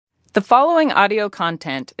The following audio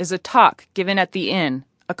content is a talk given at The Inn,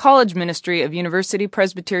 a college ministry of University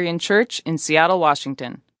Presbyterian Church in Seattle,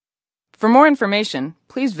 Washington. For more information,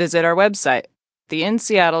 please visit our website,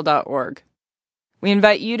 theinnseattle.org. We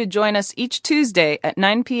invite you to join us each Tuesday at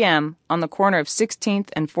 9 p.m. on the corner of 16th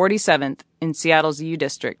and 47th in Seattle's U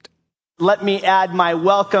District. Let me add my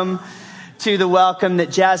welcome to the welcome that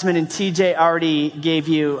Jasmine and TJ already gave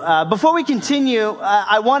you. Before we continue,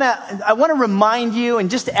 I want to remind you and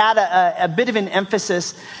just add a bit of an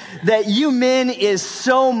emphasis that UMin is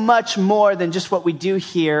so much more than just what we do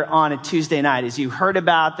here on a Tuesday night. As you heard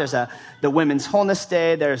about, there's the Women's Wholeness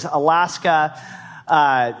Day, there's Alaska.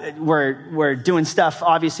 We're doing stuff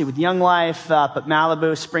obviously with Young Life up at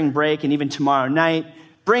Malibu, spring break, and even tomorrow night.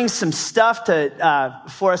 Bring some stuff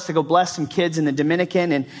for us to go bless some kids in the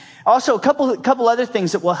Dominican, and also a couple other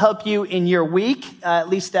things that will help you in your week. At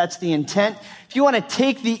least that's the intent. If you want to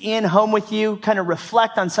take the Inn home with you, kind of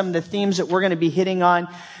reflect on some of the themes that we're going to be hitting on.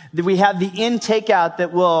 We have the Inn takeout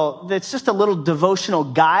that's just a little devotional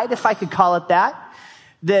guide, if I could call it that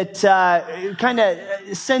kind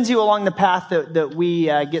of sends you along the path that we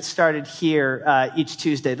get started here each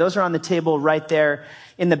Tuesday. Those are on the table right there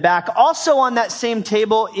in the back. Also on that same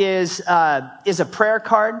table is a prayer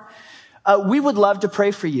card. We would love to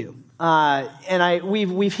pray for you.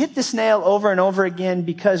 We've hit this nail over and over again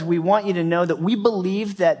because we want you to know that we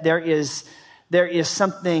believe that there is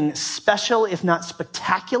something special, if not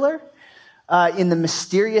spectacular, in the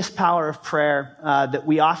mysterious power of prayer that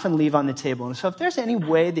we often leave on the table. And so if there's any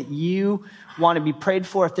way that you want to be prayed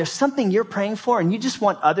for, if there's something you're praying for and you just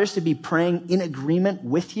want others to be praying in agreement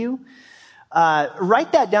with you,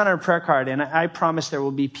 write that down on a prayer card, and I promise there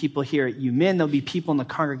will be people here at UMin. There'll be people in the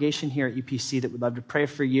congregation here at UPC that would love to pray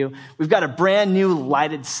for you. We've got a brand new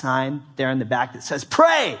lighted sign there in the back that says,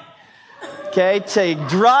 "Pray!" Okay, to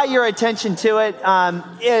draw your attention to it.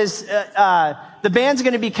 The band's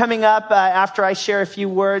going to be coming up after I share a few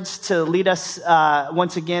words to lead us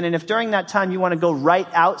once again. And if during that time you want to go write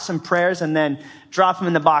out some prayers and then drop them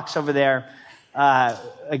in the box over there,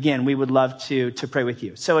 again, we would love to pray with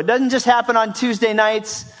you. So it doesn't just happen on Tuesday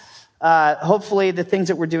nights. Hopefully the things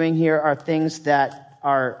that we're doing here are things that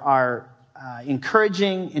are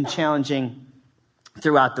encouraging and challenging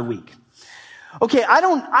throughout the week. Okay, I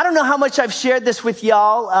don't know how much I've shared this with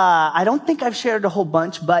y'all. I don't think I've shared a whole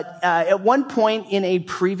bunch, but at one point in a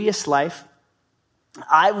previous life,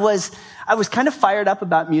 I was kind of fired up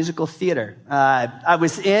about musical theater. I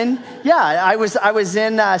was in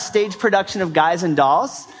a stage production of Guys and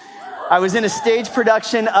Dolls. I was in a stage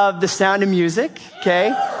production of The Sound of Music.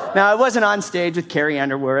 Okay, now I wasn't on stage with Carrie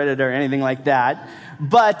Underwood or anything like that,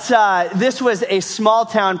 but this was a small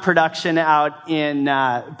town production out in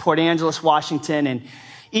Port Angeles, Washington, and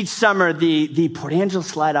each summer the Port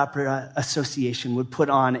Angeles Light Opera Association would put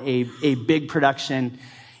on a big production.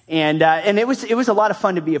 And it was a lot of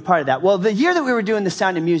fun to be a part of that. Well, the year that we were doing The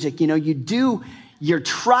Sound of Music, you do your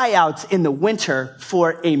tryouts in the winter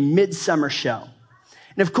for a midsummer show.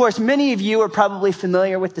 And of course, many of you are probably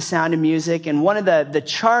familiar with The Sound of Music. And one of the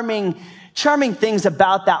charming things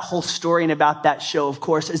about that whole story and about that show, of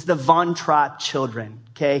course, is the Von Trapp children.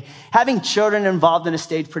 Okay, having children involved in a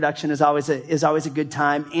stage production is always a good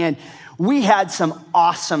time. And we had some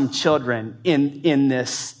awesome children in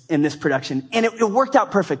this production, and it worked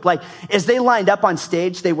out perfect. Like, as they lined up on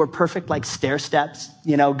stage, they were perfect, like stair steps,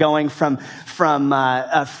 going from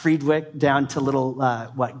Friedrich down to little,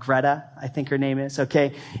 Greta, I think her name is,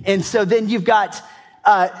 okay? And so then you've got,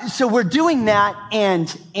 so we're doing that,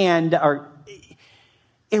 and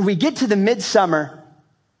we get to the midsummer,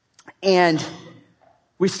 and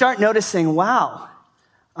we start noticing, wow,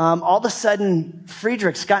 all of a sudden,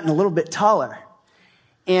 Friedrich's gotten a little bit taller.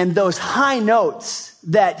 And those high notes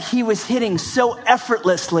that he was hitting so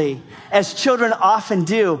effortlessly, as children often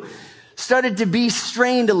do, started to be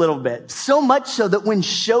strained a little bit. So much so that when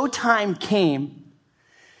showtime came,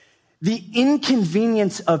 the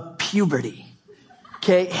inconvenience of puberty,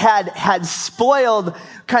 okay, had spoiled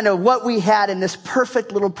kind of what we had in this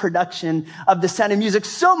perfect little production of The Sound of Music.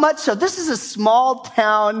 So much so, this is a small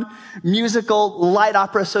town musical light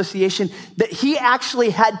opera association that he actually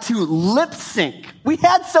had to lip sync. We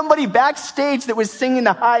had somebody backstage that was singing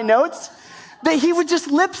the high notes that he would just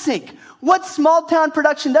lip sync. What small town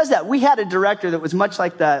production does that? We had a director that was much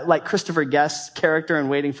like Christopher Guest's character in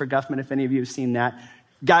Waiting for Guffman, if any of you have seen that.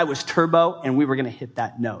 Guy was turbo, and we were going to hit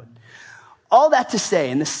that note. All that to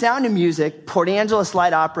say, in The Sound of Music, Port Angeles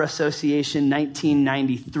Light Opera Association,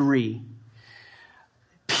 1993,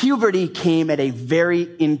 puberty came at a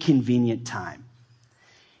very inconvenient time.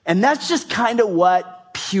 And that's just kind of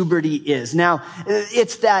what puberty is. Now,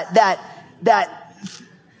 it's that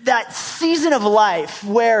that season of life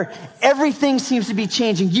where everything seems to be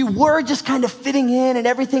changing. You were just kind of fitting in and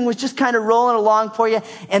everything was just kind of rolling along for you.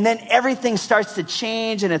 And then everything starts to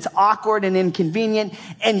change and it's awkward and inconvenient.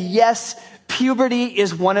 And yes, puberty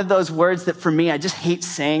is one of those words that for me, I just hate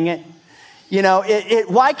saying it. You know,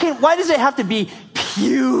 why does it have to be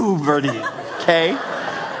puberty? Okay.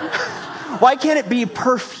 Why can't it be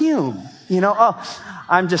perfume? You know,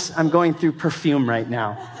 I'm going through perfume right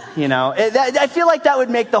now. You know, I feel like that would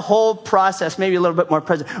make the whole process maybe a little bit more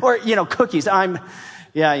present. Or, you know, cookies.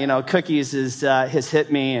 Cookies has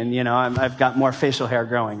hit me and, you know, I've got more facial hair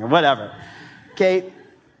growing or whatever. Okay.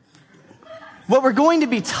 What we're going to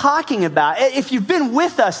be talking about, if you've been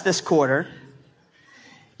with us this quarter,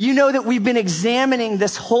 you know that we've been examining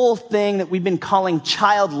this whole thing that we've been calling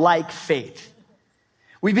childlike faith.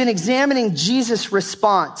 We've been examining Jesus'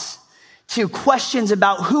 response to questions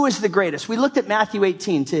about who is the greatest. We looked at Matthew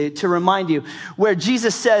 18 to remind you, where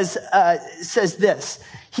Jesus says this.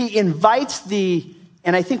 He invites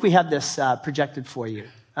and I think we have this projected for you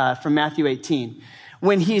from Matthew 18,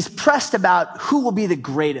 when he's pressed about who will be the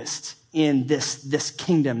greatest in this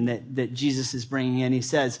kingdom that Jesus is bringing in. He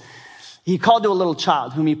says, he called to a little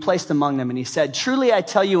child whom he placed among them, and he said, "Truly I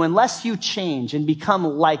tell you, unless you change and become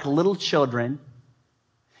like little children,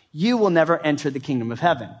 you will never enter the kingdom of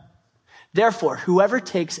heaven. Therefore, whoever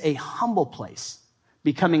takes a humble place,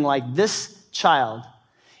 becoming like this child,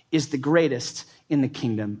 is the greatest in the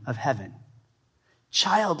kingdom of heaven."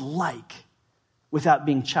 Childlike, without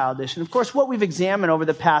being childish. And of course, what we've examined over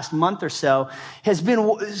the past month or so has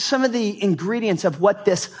been some of the ingredients of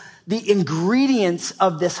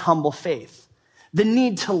this humble faith. The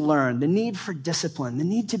need to learn, the need for discipline, the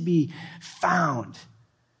need to be found.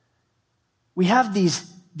 We have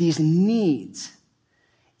these needs.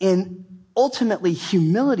 And ultimately,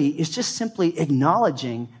 humility is just simply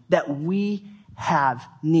acknowledging that we have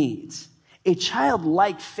needs. A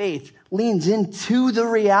childlike faith leans into the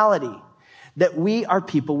reality that we are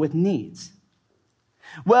people with needs.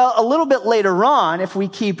 Well, a little bit later on, if we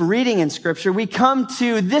keep reading in Scripture, we come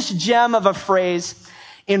to this gem of a phrase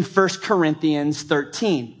in 1 Corinthians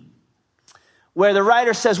 13, where the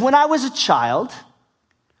writer says, "When I was a child,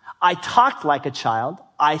 I talked like a child,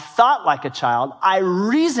 I thought like a child, I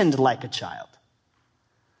reasoned like a child.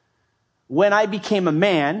 When I became a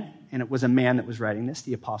man," and it was a man that was writing this,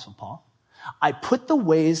 the Apostle Paul, "I put the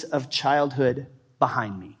ways of childhood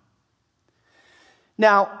behind me."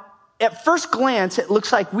 Now, at first glance, it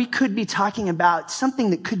looks like we could be talking about something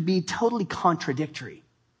that could be totally contradictory.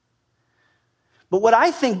 But what I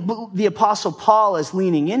think the Apostle Paul is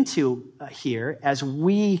leaning into here as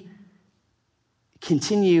we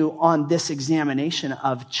continue on this examination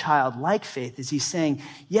of childlike faith is he's saying,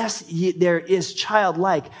 yes, there is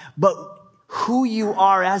childlike, but who you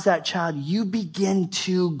are as that child, you begin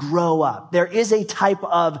to grow up. There is a type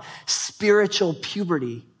of spiritual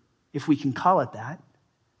puberty, if we can call it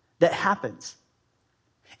that happens.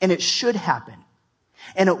 And it should happen.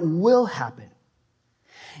 And it will happen.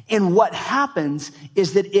 And what happens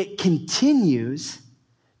is that it continues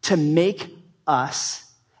to make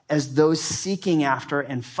us, as those seeking after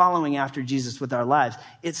and following after Jesus with our lives,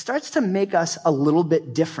 it starts to make us a little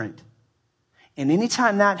bit different. And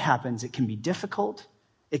anytime that happens, it can be difficult,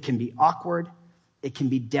 it can be awkward, it can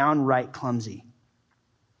be downright clumsy.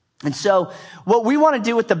 And so what we want to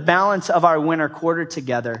do with the balance of our winter quarter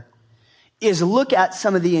together is look at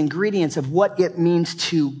some of the ingredients of what it means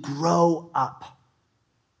to grow up,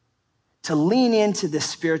 to lean into this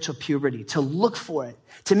spiritual puberty, to look for it,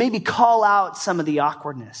 to maybe call out some of the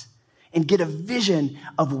awkwardness and get a vision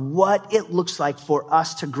of what it looks like for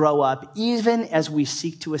us to grow up, even as we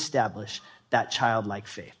seek to establish that childlike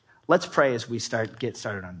faith. Let's pray as we get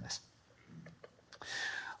started on this.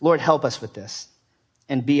 Lord, help us with this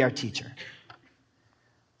and be our teacher.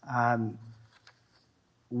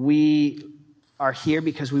 We are here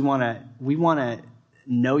because we want to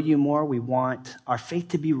know you more. We want our faith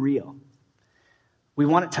to be real. We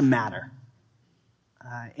want it to matter.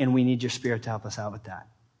 And we need your Spirit to help us out with that.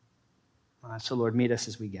 So Lord, meet us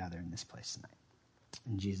as we gather in this place tonight.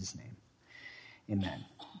 In Jesus' name, amen.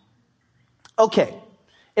 Okay,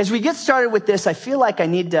 as we get started with this, I feel like I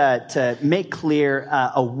need to make clear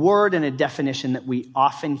a word and a definition that we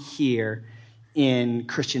often hear in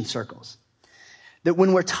Christian circles. That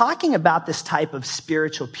when we're talking about this type of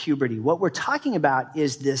spiritual puberty, what we're talking about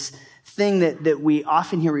is this thing that we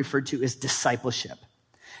often hear referred to as discipleship.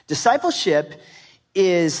 Discipleship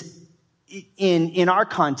is, in our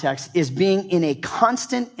context, is being in a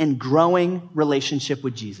constant and growing relationship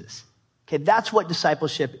with Jesus. Okay, that's what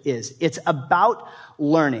discipleship is. It's about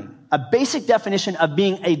learning. A basic definition of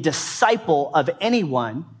being a disciple of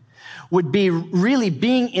anyone would be really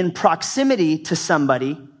being in proximity to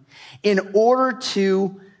somebody in order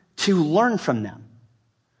to learn from them.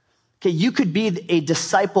 Okay, you could be a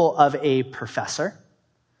disciple of a professor.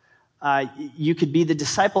 You could be the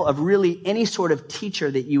disciple of really any sort of teacher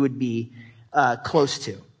that you would be close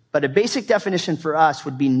to. But a basic definition for us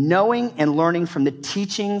would be knowing and learning from the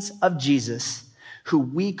teachings of Jesus, who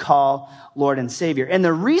we call Lord and Savior. And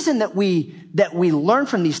the reason that we learn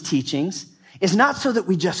from these teachings is not so that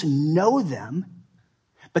we just know them,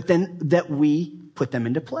 but then that we put them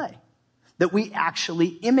into play, that we actually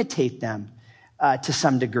imitate them to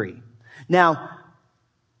some degree. Now,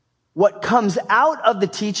 what comes out of the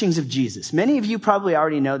teachings of Jesus, many of you probably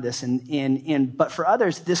already know this, but for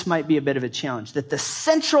others, this might be a bit of a challenge, that the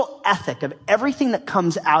central ethic of everything that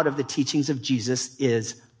comes out of the teachings of Jesus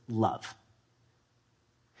is love.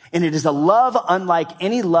 And it is a love unlike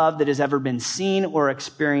any love that has ever been seen or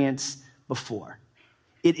experienced before.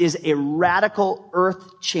 It is a radical,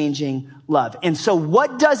 earth-changing love. And so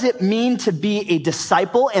what does it mean to be a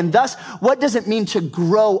disciple? And thus, what does it mean to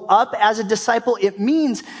grow up as a disciple? It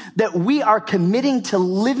means that we are committing to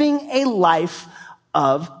living a life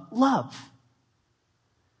of love.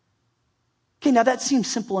 Okay, now that seems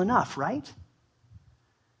simple enough, right?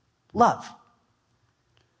 Love.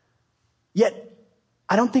 Yet,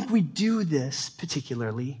 I don't think we do this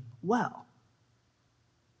particularly well.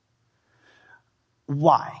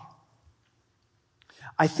 Why?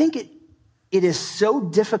 I think it is so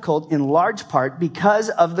difficult in large part because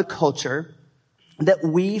of the culture that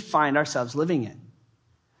we find ourselves living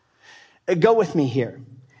in. Go with me here.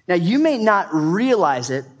 Now, you may not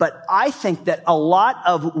realize it, but I think that a lot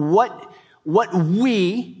of what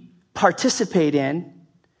we participate in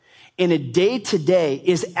a day-to-day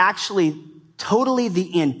is actually totally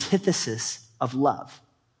the antithesis of love.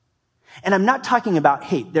 And I'm not talking about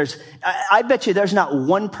hate. I bet you there's not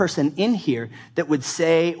one person in here that would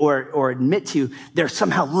say or admit to they're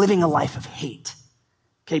somehow living a life of hate.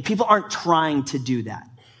 Okay, people aren't trying to do that.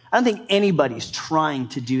 I don't think anybody's trying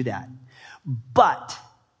to do that. But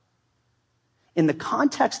in the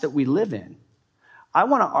context that we live in, I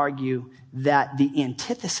want to argue that the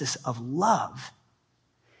antithesis of love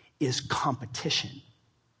is competition.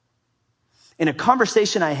 In a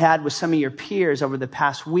conversation I had with some of your peers over the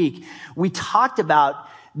past week, we talked about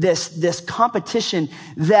this competition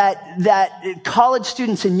that college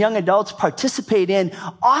students and young adults participate in,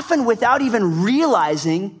 often without even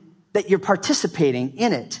realizing that you're participating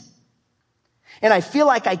in it. And I feel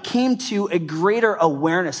like I came to a greater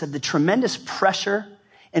awareness of the tremendous pressure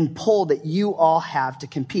and pull that you all have to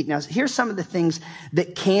compete. Now, here's some of the things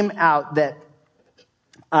that came out that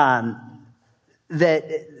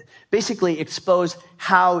basically expose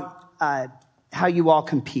how you all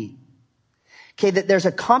compete. Okay, that there's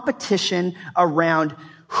a competition around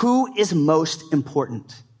who is most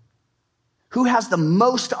important, who has the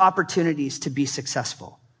most opportunities to be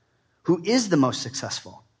successful, who is the most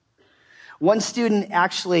successful. One student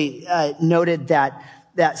actually noted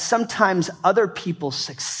that sometimes other people's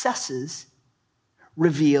successes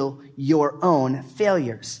reveal your own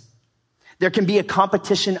failures. There can be a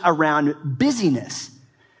competition around busyness.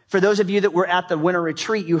 For those of you that were at the winter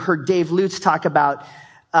retreat, you heard Dave Lutz talk about,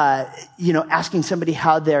 asking somebody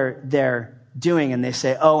how they're doing, and they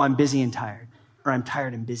say, "Oh, I'm busy and tired," or "I'm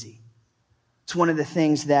tired and busy." It's one of the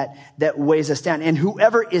things that weighs us down. And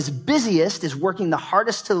whoever is busiest is working the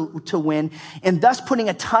hardest to win, and thus putting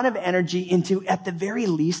a ton of energy into, at the very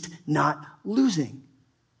least, not losing.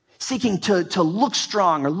 Seeking to look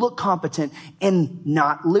strong or look competent and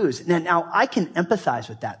not lose. Now I can empathize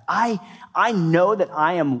with that. I know that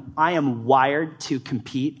I am wired to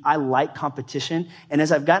compete. I like competition. And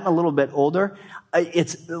as I've gotten a little bit older,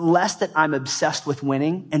 it's less that I'm obsessed with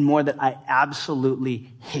winning and more that I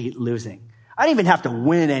absolutely hate losing. I don't even have to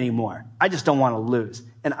win anymore. I just don't want to lose.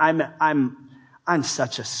 And I'm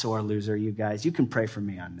such a sore loser, you guys. You can pray for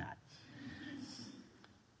me on that.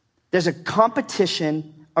 There's a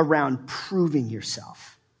competition around proving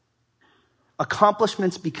yourself.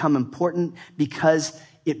 Accomplishments become important because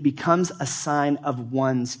it becomes a sign of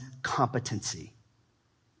one's competency.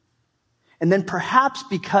 And then perhaps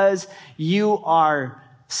because you are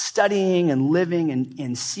studying and living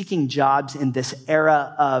and seeking jobs in this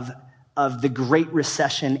era of the Great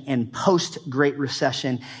Recession and post-Great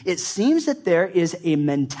Recession, it seems that there is a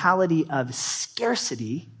mentality of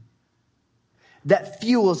scarcity that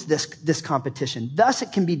fuels this competition. Thus,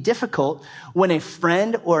 it can be difficult when a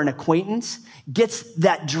friend or an acquaintance gets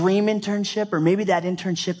that dream internship or maybe that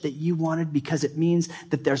internship that you wanted, because it means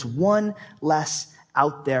that there's one less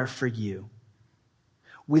out there for you.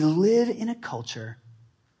 We live in a culture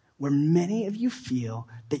where many of you feel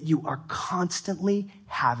that you are constantly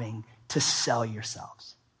having to sell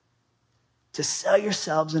yourselves. To sell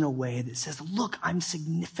yourselves in a way that says, look, I'm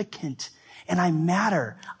significant and I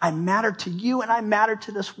matter. I matter to you and I matter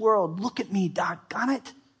to this world. Look at me, doggone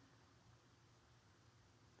it.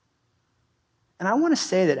 And I want to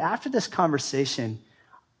say that after this conversation,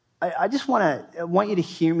 I just want you to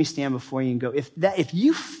hear me stand before you and go, if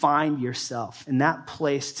you find yourself in that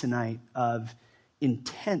place tonight of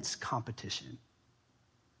intense competition,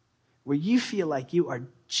 where you feel like you are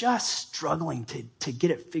just struggling to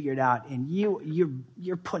get it figured out, and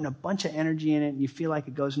you're putting a bunch of energy in it, and you feel like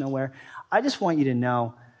it goes nowhere, I just want you to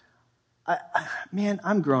know, man,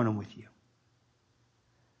 I'm groaning with you.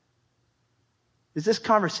 As this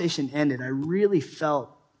conversation ended, I really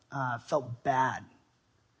felt bad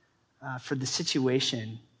for the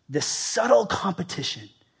situation, the subtle competition,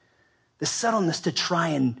 the subtleness to try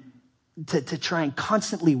and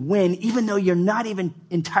constantly win, even though you're not even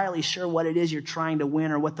entirely sure what it is you're trying to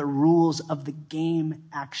win or what the rules of the game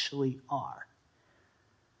actually are.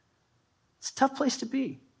 It's a tough place to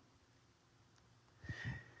be.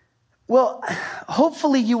 Well,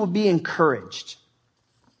 hopefully you will be encouraged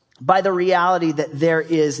by the reality that there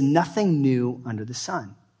is nothing new under the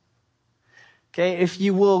sun. Okay, if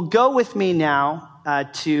you will go with me now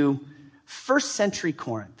to first century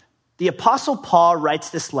Corinth. The Apostle Paul writes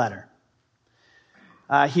this letter.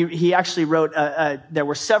 He actually wrote, there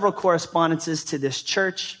were several correspondences to this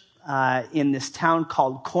church in this town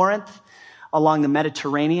called Corinth along the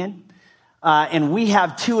Mediterranean. And we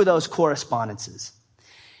have two of those correspondences.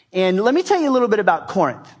 And let me tell you a little bit about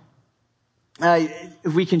Corinth.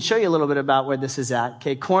 If we can show you a little bit about where this is at.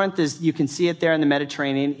 Okay, Corinth is, you can see it there in the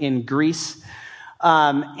Mediterranean in Greece.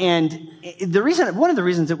 And one of the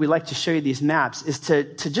reasons that we like to show you these maps is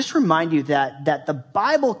to just remind you that the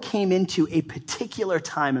Bible came into a particular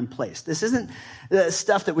time and place. This isn't the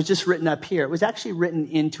stuff that was just written up here. It was actually written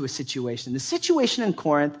into a situation. The situation in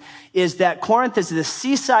Corinth is that Corinth is the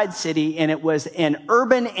seaside city, and it was an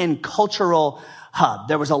urban and cultural hub.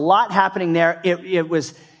 There was a lot happening there. It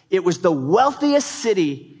was the wealthiest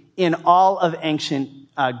city in all of ancient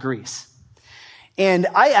Greece. And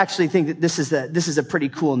I actually think that this is a pretty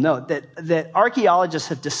cool note, that archaeologists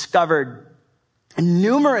have discovered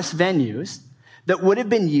numerous venues that would have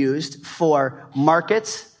been used for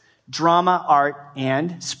markets, drama, art,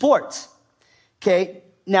 and sports. Okay,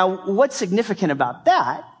 now what's significant about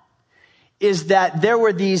that is that there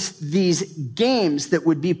were these games that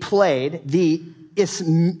would be played, the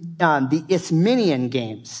Isthmian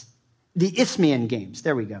games,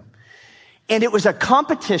 there we go. And it was a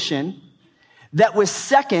competition that was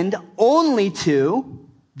second only to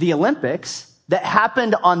the Olympics that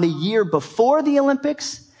happened on the year before the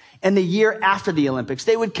Olympics and the year after the Olympics.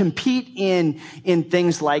 They would compete in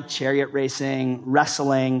things like chariot racing,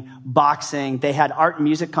 wrestling, boxing. They had art and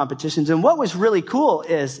music competitions. And what was really cool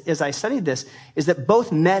is, as I studied this, is that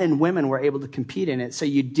both men and women were able to compete in it. So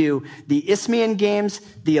you'd do the Isthmian Games,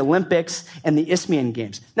 the Olympics, and the Isthmian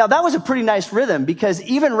Games. Now, that was a pretty nice rhythm, because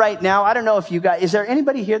even right now, I don't know if you guys, is there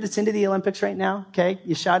anybody here that's into the Olympics right now? Okay,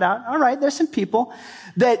 you shout out. All right, there's some people.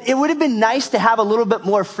 That it would have been nice to have a little bit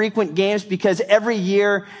more frequent games, because every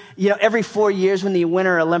year, every 4 years when the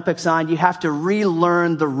Winter Olympics on, you have to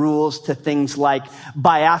relearn the rules to things like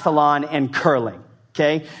biathlon and curling.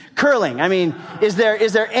 Okay, curling. I mean, is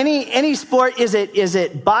there any sport? Is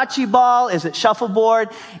it bocce ball? Is it shuffleboard?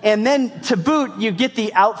 And then to boot, you get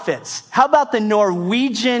the outfits. How about the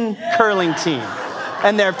Norwegian curling team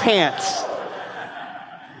and their pants?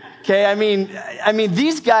 Okay, I mean,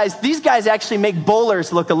 these guys actually make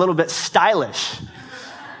bowlers look a little bit stylish.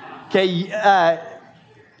 Okay,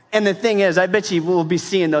 and the thing is, I bet you we'll be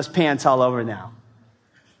seeing those pants all over now.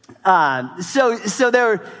 So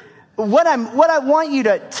what I want you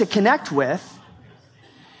to connect with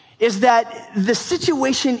is that the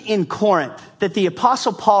situation in Corinth that the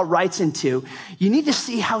Apostle Paul writes into, you need to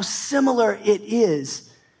see how similar it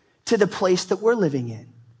is to the place that we're living in.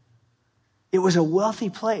 It was a wealthy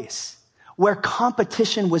place where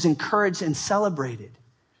competition was encouraged and celebrated.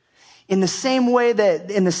 In the same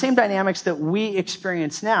dynamics that we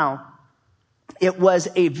experience now, it was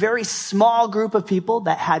a very small group of people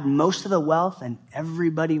that had most of the wealth, and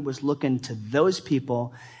everybody was looking to those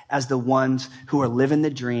people as the ones who are living the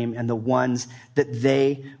dream and the ones that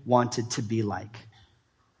they wanted to be like.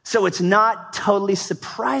 So it's not totally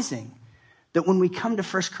surprising that when we come to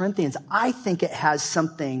 1 Corinthians, I think it has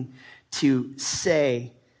something to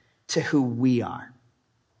say to who we are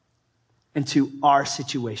and to our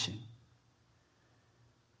situation.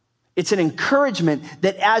 It's an encouragement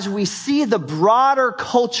that as we see the broader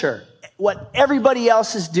culture what everybody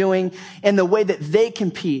else is doing and the way that they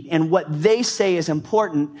compete and what they say is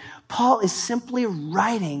important, Paul is simply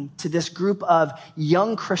writing to this group of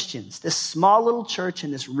young Christians, this small little church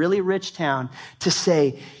in this really rich town, to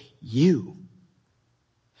say, you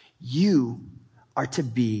are to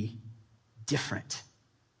be different.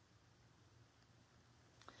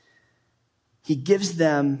 He gives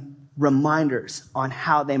them reminders on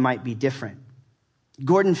how they might be different.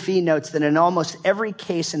 Gordon Fee notes that in almost every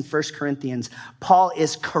case in 1 Corinthians, Paul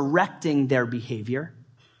is correcting their behavior,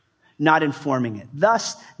 not informing it.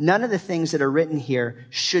 Thus, none of the things that are written here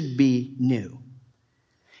should be new.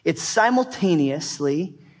 It's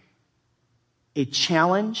simultaneously a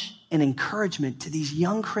challenge and encouragement to these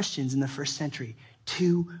young Christians in the first century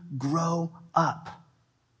to grow up.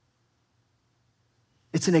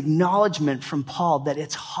 It's an acknowledgement from Paul that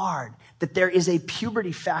it's hard, that there is a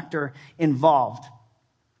puberty factor involved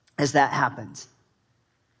as that happens.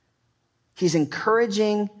 He's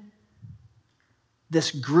encouraging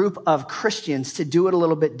this group of Christians to do it a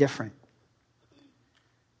little bit different.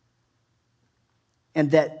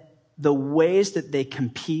 And that the ways that they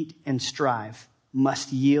compete and strive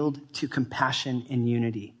must yield to compassion and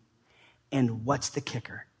unity. And what's the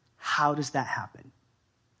kicker? How does that happen?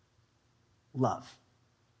 Love.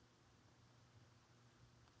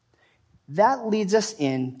 That leads us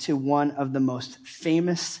into one of the most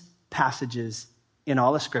famous passages in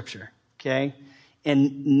all of Scripture, okay?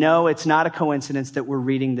 And no, it's not a coincidence that we're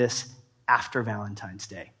reading this after Valentine's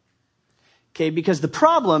Day, okay? Because the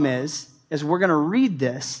problem is, as we're going to read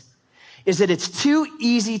this, is that it's too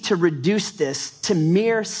easy to reduce this to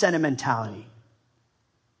mere sentimentality.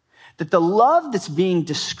 That the love that's being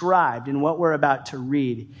described in what we're about to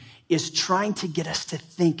read is trying to get us to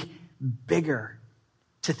think bigger,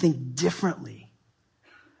 to think differently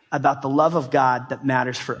about the love of God that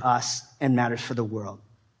matters for us and matters for the world.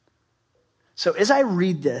 So as I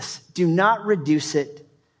read this, do not reduce it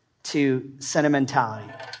to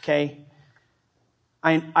sentimentality, okay?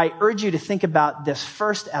 I urge you to think about this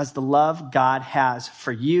first as the love God has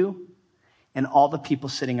for you and all the people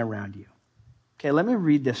sitting around you. Okay, let me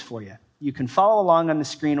read this for you. You can follow along on the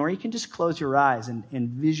screen, or you can just close your eyes and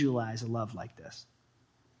visualize a love like this.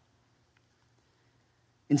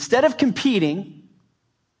 Instead of competing,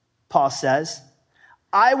 Paul says,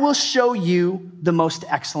 I will show you the most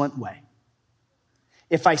excellent way.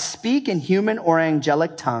 If I speak in human or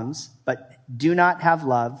angelic tongues, but do not have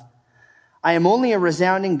love, I am only a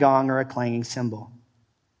resounding gong or a clanging cymbal.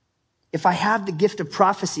 If I have the gift of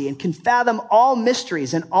prophecy and can fathom all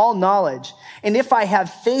mysteries and all knowledge, and if I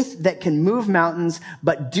have faith that can move mountains,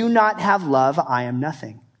 but do not have love, I am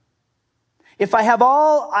nothing. If I give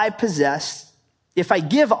all I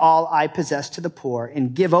possess to the poor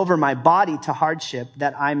and give over my body to hardship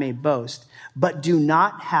that I may boast, but do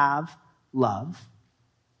not have love,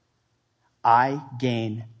 I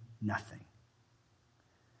gain nothing.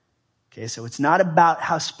 Okay, so it's not about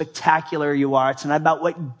how spectacular you are. It's not about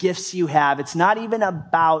what gifts you have. It's not even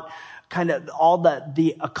about kind of all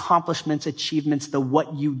the accomplishments, achievements, the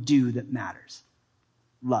what you do that matters.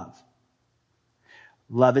 Love.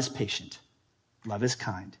 Love is patient. Love is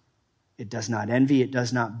kind. It does not envy. It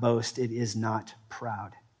does not boast. It is not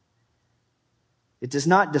proud. It does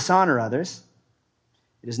not dishonor others.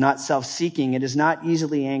 It is not self-seeking. It is not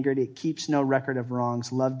easily angered. It keeps no record of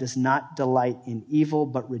wrongs. Love does not delight in evil,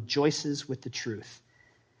 but rejoices with the truth.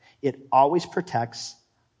 It always protects,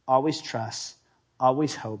 always trusts,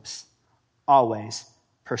 always hopes, always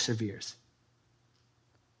perseveres.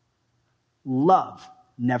 Love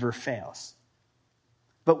never fails.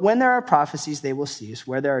 But when there are prophecies, they will cease.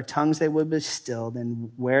 Where there are tongues, they will be stilled.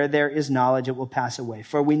 And where there is knowledge, it will pass away.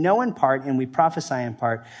 For we know in part and we prophesy in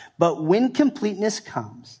part. But when completeness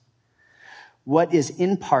comes, what is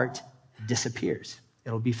in part disappears.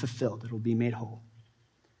 It'll be fulfilled. It'll be made whole.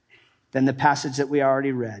 Then the passage that we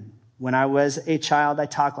already read. When I was a child, I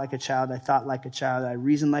talked like a child. I thought like a child. I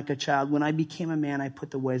reasoned like a child. When I became a man, I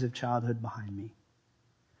put the ways of childhood behind me.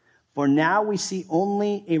 For now we see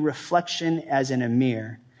only a reflection as in a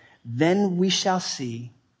mirror. Then we shall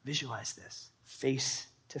see, visualize this, face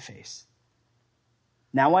to face.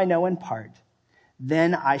 Now I know in part.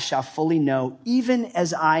 Then I shall fully know, even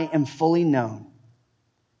as I am fully known.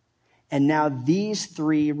 And now these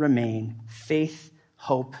three remain, faith,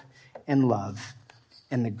 hope, and love.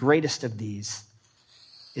 And the greatest of these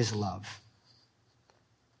is love.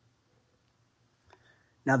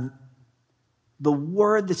 Now, the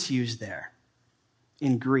word that's used there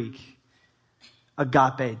in Greek,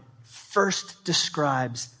 agape, first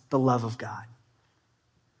describes the love of God.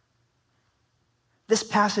 This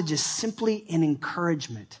passage is simply an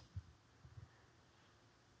encouragement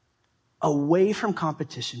away from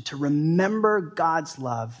competition, to remember God's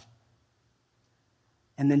love,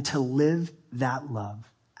 and then to live that love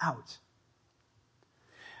out.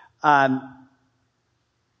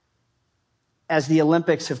 As the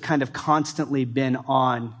Olympics have kind of constantly been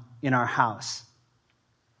on in our house,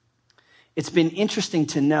 it's been interesting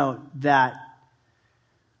to note that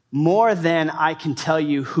more than I can tell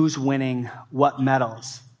you who's winning what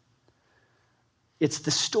medals, it's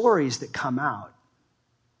the stories that come out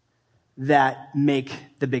that make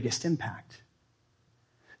the biggest impact.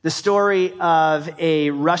 The story of a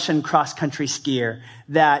Russian cross-country skier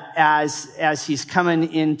that as he's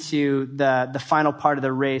coming into the final part of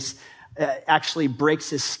the race, actually breaks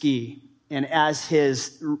his ski. And as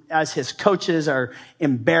his coaches are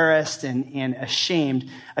embarrassed and ashamed,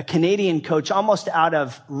 a Canadian coach, almost out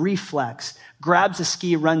of reflex, grabs a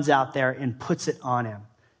ski, runs out there, and puts it on him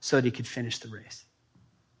so that he could finish the race.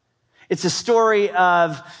 It's a story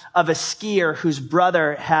of a skier whose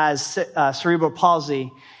brother has cerebral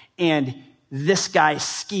palsy, and this guy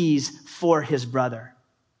skis for his brother.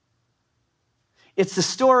 It's the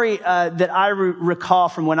story that I recall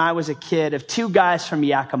from when I was a kid of two guys from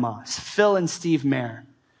Yakima, Phil and Steve Mayer,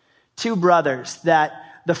 two brothers that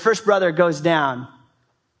the first brother goes down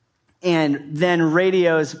and then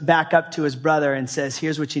radios back up to his brother and says,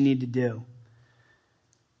 here's what you need to do.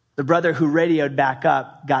 The brother who radioed back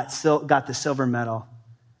up got the silver medal,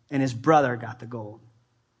 and his brother got the gold.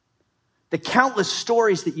 The countless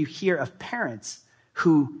stories that you hear of parents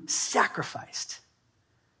who sacrificed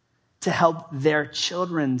to help their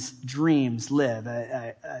children's dreams live.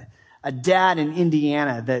 A dad in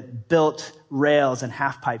Indiana that built rails and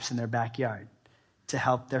half pipes in their backyard to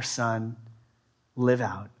help their son live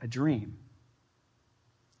out a dream.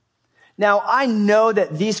 Now, I know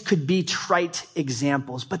that these could be trite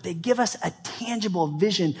examples, but they give us a tangible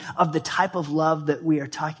vision of the type of love that we are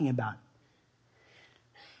talking about,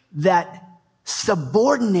 that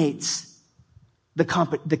subordinates the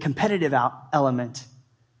competitive element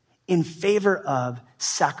in favor of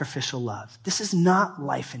sacrificial love. This is not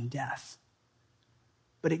life and death,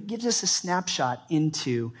 but it gives us a snapshot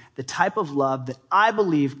into the type of love that I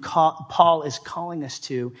believe Paul is calling us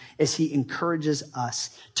to as he encourages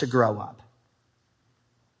us to grow up.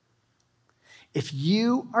 If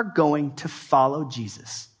you are going to follow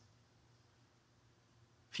Jesus,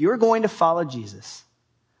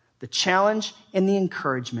 the challenge and the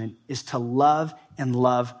encouragement is to love and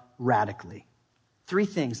love radically. 3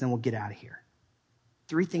 things, then we'll get out of here.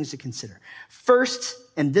 3 things to consider. First,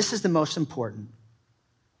 and this is the most important,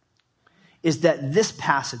 is that this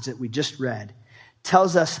passage that we just read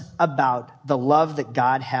tells us about the love that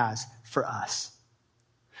God has for us.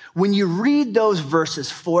 When you read those verses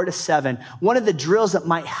 4-7, one of the drills that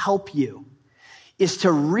might help you is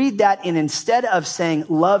to read that, and instead of saying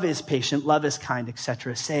love is patient, love is kind,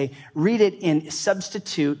 etc., read it and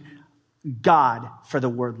substitute God for the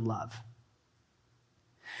word love.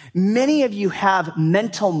 Many of you have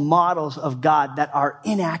mental models of God that are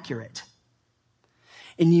inaccurate.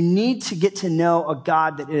 And you need to get to know a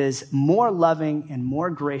God that is more loving and more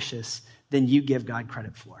gracious than you give God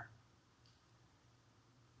credit for.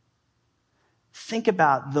 Think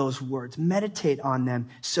about those words. Meditate on them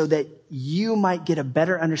so that you might get a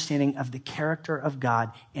better understanding of the character of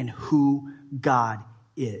God and who God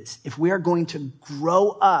is. If we are going to grow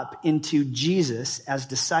up into Jesus as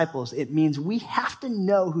disciples, it means we have to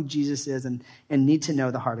know who Jesus is and need to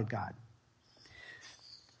know the heart of God.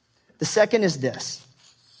 The second is this: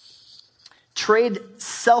 trade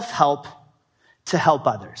self-help to help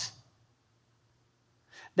others.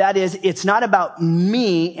 That is, it's not about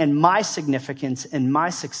me and my significance and my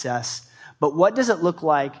success, but what does it look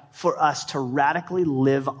like for us to radically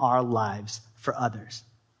live our lives for others?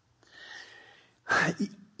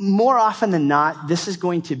 More often than not, this is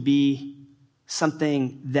going to be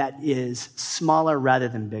something that is smaller rather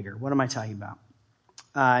than bigger. What am I talking about?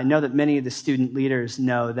 I know that many of the student leaders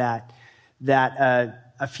know that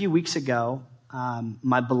a few weeks ago,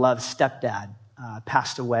 my beloved stepdad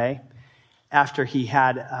passed away after he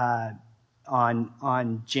had,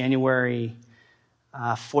 on January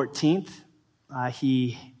 14th,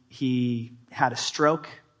 he had a stroke,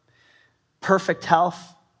 perfect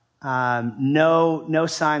health, no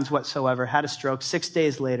signs whatsoever, had a stroke. 6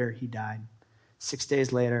 days later, he died. 6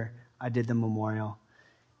 days later, I did the memorial,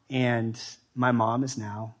 and my mom is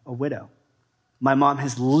now a widow. My mom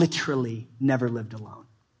has literally never lived alone.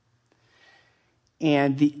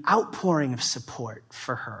 And the outpouring of support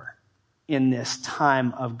for her in this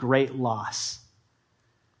time of great loss,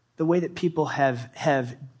 the way that people have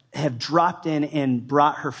dropped in and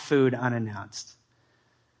brought her food unannounced,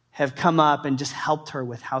 have come up and just helped her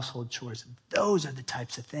with household chores. Those are the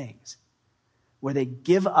types of things where they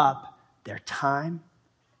give up their time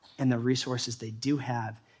and the resources they do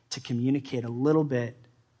have to communicate a little bit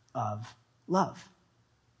of love.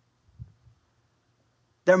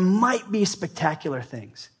 There might be spectacular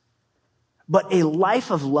things, but a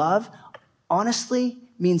life of love, honestly,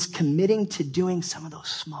 means committing to doing some of those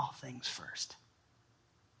small things first.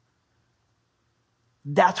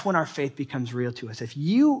 That's when our faith becomes real to us. If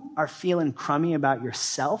you are feeling crummy about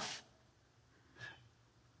yourself,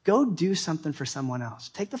 go do something for someone else.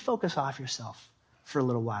 Take the focus off yourself for a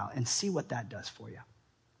little while and see what that does for you.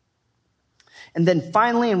 And then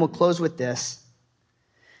finally, and we'll close with this,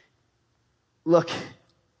 look,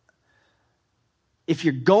 if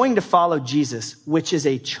you're going to follow Jesus, which is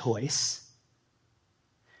a choice,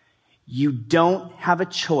 you don't have a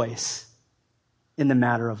choice in the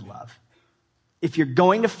matter of love. If you're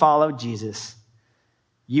going to follow Jesus,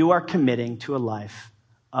 you are committing to a life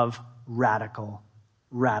of radical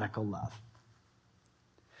love.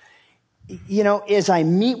 You know, as I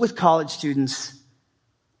meet with college students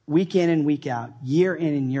week in and week out, year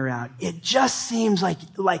in and year out, it just seems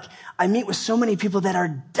like I meet with so many people that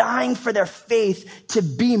are dying for their faith to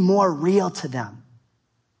be more real to them.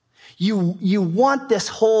 You want this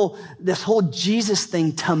whole Jesus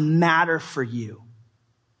thing to matter for you.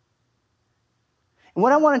 And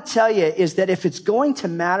what I want to tell you is that if it's going to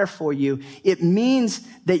matter for you, it means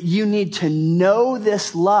that you need to know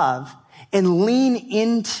this love and lean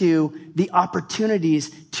into the opportunities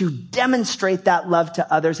to demonstrate that love to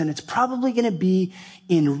others. And it's probably going to be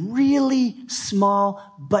in really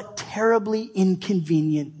small but terribly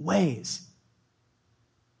inconvenient ways.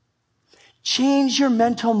 Change your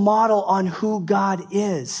mental model on who God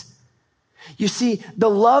is. You see, the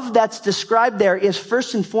love that's described there is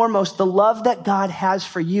first and foremost the love that God has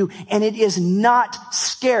for you, and it is not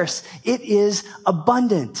scarce. It is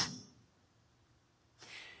abundant.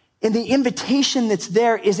 And the invitation that's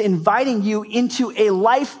there is inviting you into a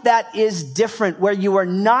life that is different, where you are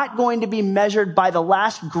not going to be measured by the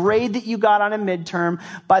last grade that you got on a midterm,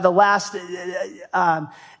 by the last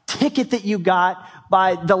ticket that you got,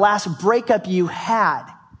 by the last breakup you had.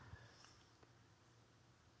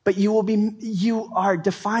 But you are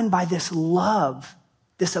defined by this love,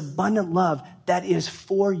 this abundant love that is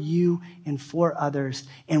for you and for others.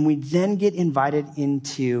 And we then get invited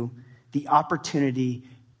into the opportunity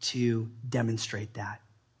to demonstrate that.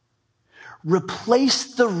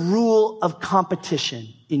 Replace the rule of competition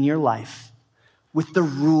in your life with the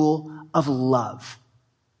rule of love.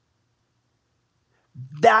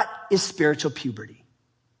 That is spiritual puberty.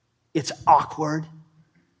 It's awkward.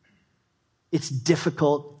 It's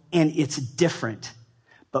difficult and it's different.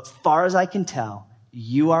 But far as I can tell,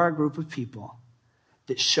 you are a group of people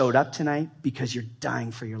that showed up tonight because you're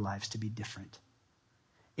dying for your lives to be different.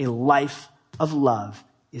 A life of love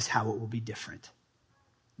is how it will be different.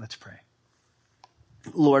 Let's pray.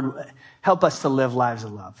 Lord, help us to live lives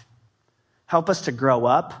of love. Help us to grow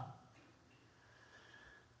up.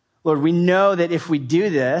 Lord, we know that if we do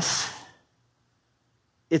this,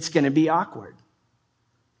 it's going to be awkward.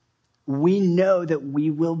 We know that we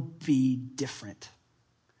will be different,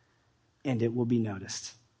 and it will be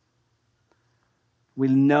noticed. We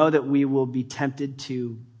know that we will be tempted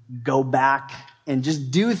to go back and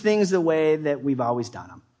just do things the way that we've always done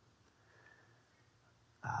them.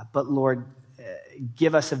 But Lord,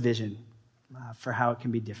 give us a vision for how it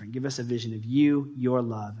can be different. Give us a vision of you, your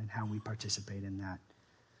love, and how we participate in that.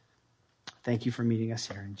 Thank you for meeting us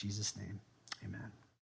here. In Jesus' name, amen.